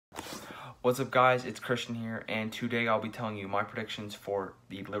What's up, guys? It's Christian here, and today I'll be telling you my predictions for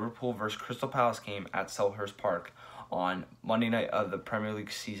the Liverpool versus Crystal Palace game at Selhurst Park on Monday night of the Premier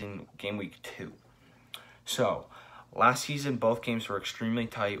League season, game week 2. So, last season, both games were extremely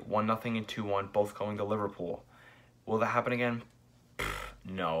tight, 1-0 and 2-1, both going to Liverpool. Will that happen again?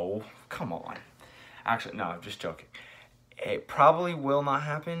 No. Come on. Actually, no, I'm just joking. It probably will not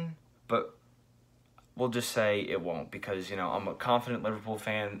happen, but we'll just say it won't because, I'm a confident Liverpool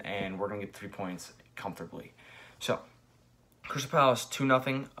fan and we're going to get 3 points comfortably. So, Crystal Palace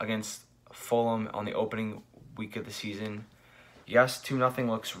 2-0 against Fulham on the opening week of the season. Yes, 2-0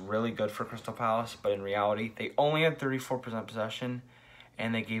 looks really good for Crystal Palace, but in reality, they only had 34% possession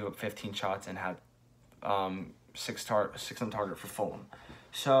and they gave up 15 shots and had 6 on target for Fulham.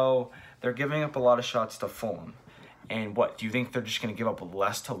 So, they're giving up a lot of shots to Fulham. And what, do you think they're just going to give up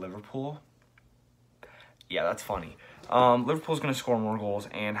less to Liverpool? Yeah, that's funny. Liverpool's going to score more goals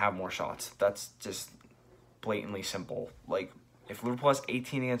and have more shots. That's just blatantly simple. Like, if Liverpool has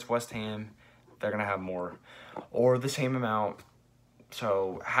 18 against West Ham, they're going to have more or the same amount.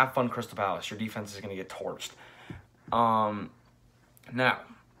 So, have fun, Crystal Palace. Your defense is going to get torched. Now,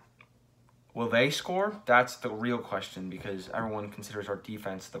 will they score? That's the real question because everyone considers our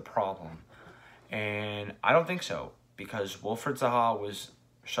defense the problem. And I don't think so because Wilfried Zaha was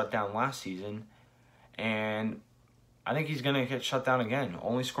shut down last season. And I think he's going to get shut down again.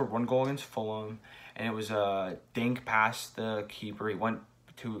 Only scored 1 goal against Fulham. And it was a dink past the keeper. He went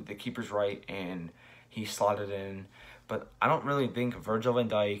to the keeper's right and he slotted in. But I don't really think Virgil van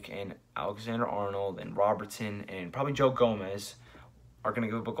Dijk and Alexander-Arnold and Robertson and probably Joe Gomez are going to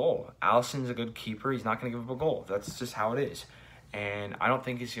give up a goal. Alisson's a good keeper. He's not going to give up a goal. That's just how it is. And I don't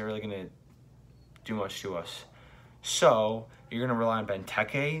think he's really going to do much to us. So, you're going to rely on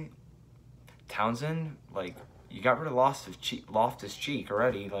Benteke, Townsend. Like, you got rid of Loftus-Cheek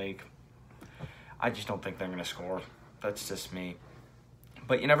already. Like, I just don't think they're going to score. That's just me.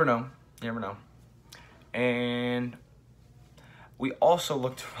 But you never know. You never know. And we also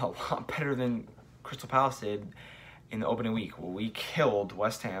looked a lot better than Crystal Palace did in the opening week. Well, we killed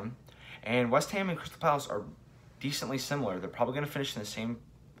West Ham. And West Ham and Crystal Palace are decently similar. They're probably going to finish in the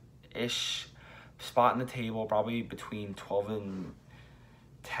same-ish spot in the table, probably between 12 and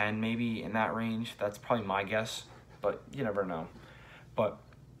 10 maybe, in that range. That's probably my guess, but you never know. But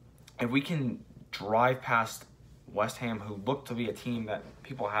if we can drive past West Ham, who looked to be a team that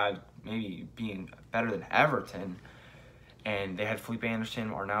people had maybe being better than Everton, and they had Felipe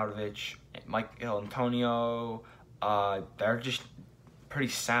Anderson, Arnautovic, Michael Antonio, they're just pretty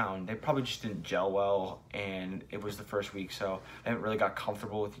sound. They probably just didn't gel well, and it was the first week, so they haven't really got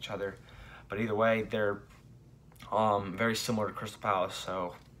comfortable with each other. But either way, they're very similar to Crystal Palace,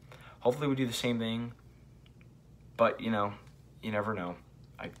 so hopefully we do the same thing. But, you never know,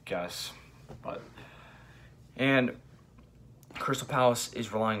 I guess. And Crystal Palace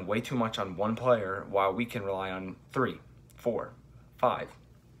is relying way too much on one player while we can rely on 3, 4, 5.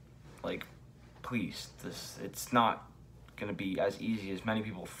 Like, please, it's not going to be as easy as many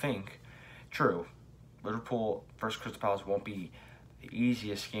people think. True, Liverpool versus Crystal Palace won't be the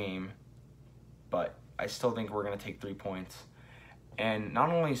easiest game, but I still think we're going to take 3 points. And not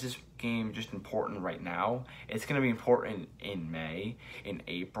only is this game just important right now, it's going to be important in May, in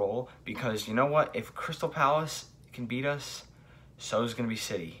April, because you know what? If Crystal Palace can beat us, so is going to be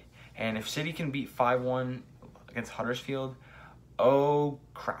City. And if City can beat 5-1 against Huddersfield, oh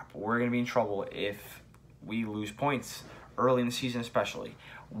crap, we're going to be in trouble if we lose points early in the season, especially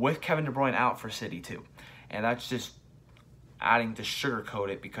with Kevin De Bruyne out for City too. And that's just adding to sugarcoat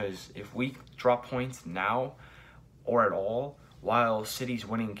it, because if we drop points now or at all while City's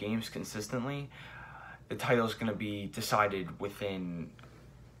winning games consistently, the title is going to be decided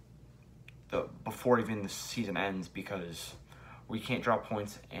before even the season ends, because we can't drop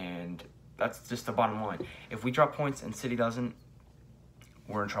points, and that's just the bottom line. If we drop points and City doesn't,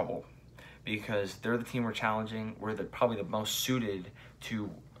 we're in trouble, because they're the team we're challenging. We're probably the most suited to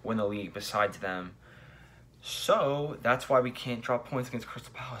win the league besides them. So that's why we can't drop points against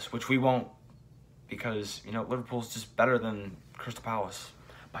Crystal Palace, which we won't, because, Liverpool's just better than Crystal Palace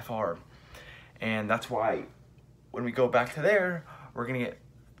by far. And that's why when we go back to there, we're going to get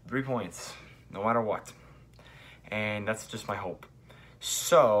 3 points no matter what. And that's just my hope.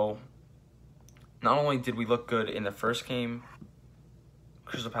 So, not only did we look good in the first game,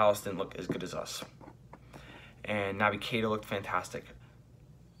 Crystal Palace didn't look as good as us. And Naby Keita looked fantastic.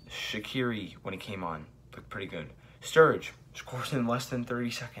 Shaqiri, when he came on, looked pretty good. Sturridge scores in less than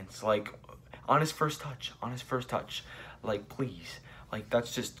 30 seconds. Like, on his first touch. Like, please. Like,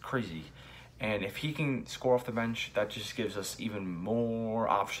 that's just crazy. And if he can score off the bench, that just gives us even more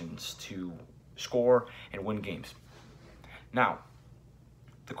options to score and win games. Now,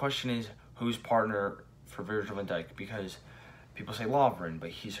 the question is, who's partner for Virgil van Dijk? Because people say Lovren, but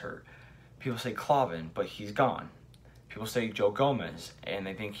he's hurt. People say Clavin, but he's gone. People say Joe Gomez, and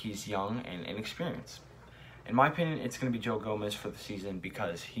they think he's young and inexperienced. In my opinion, it's going to be Joe Gomez for the season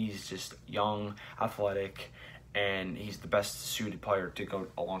because he's just young, athletic, and he's the best suited player to go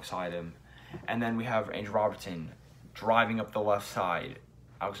alongside him. And then we have Andrew Robertson driving up the left side,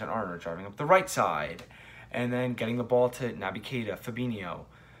 Alexander-Arnold driving up the right side, and then getting the ball to Naby Keita, Fabinho,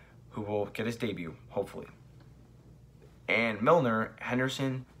 who will get his debut, hopefully. And Milner,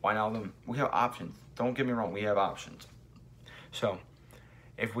 Henderson, Wijnaldum, we have options. Don't get me wrong, we have options. So,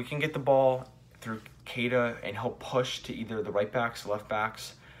 if we can get the ball through Keita and he'll push to either the right backs, left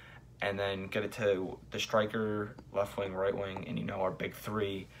backs, and then get it to the striker, left wing, right wing, and our big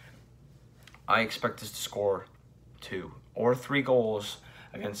three, I expect us to score 2 or 3 goals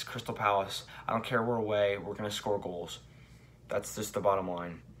against Crystal Palace. I don't care, we're away, we're going to score goals. That's just the bottom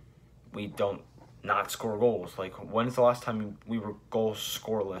line. We don't not score goals. Like, when's the last time we were goal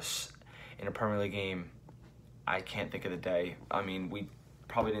scoreless in a Premier League game? I can't think of the day. I mean, we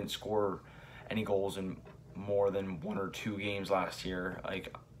probably didn't score any goals in more than 1 or 2 games last year. Like,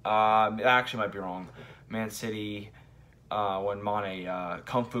 it actually might be wrong. Man City, when Mane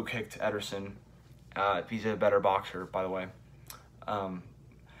Kung Fu kicked Ederson. He's a better boxer, by the way.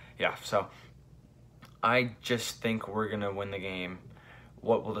 Yeah, so I just think we're going to win the game.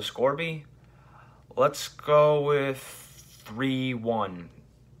 What will the score be? Let's go with 3-1.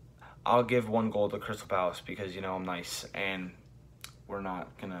 I'll give 1 goal to Crystal Palace because, I'm nice and we're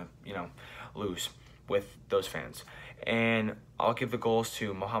not going to, lose with those fans. And I'll give the goals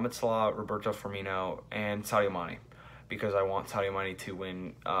to Mohamed Salah, Roberto Firmino, and Sadio Mane because I want Sadio Mane to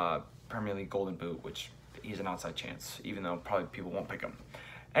win Premier League Golden Boot, which he's an outside chance, even though probably people won't pick him.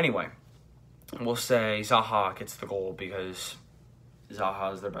 Anyway, we'll say Zaha gets the goal because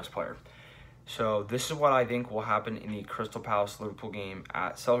Zaha is their best player. So this is what I think will happen in the Crystal Palace-Liverpool game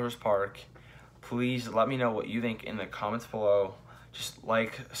at Selhurst Park. Please let me know what you think in the comments below. Just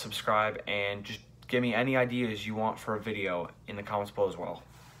like, subscribe, and just give me any ideas you want for a video in the comments below as well.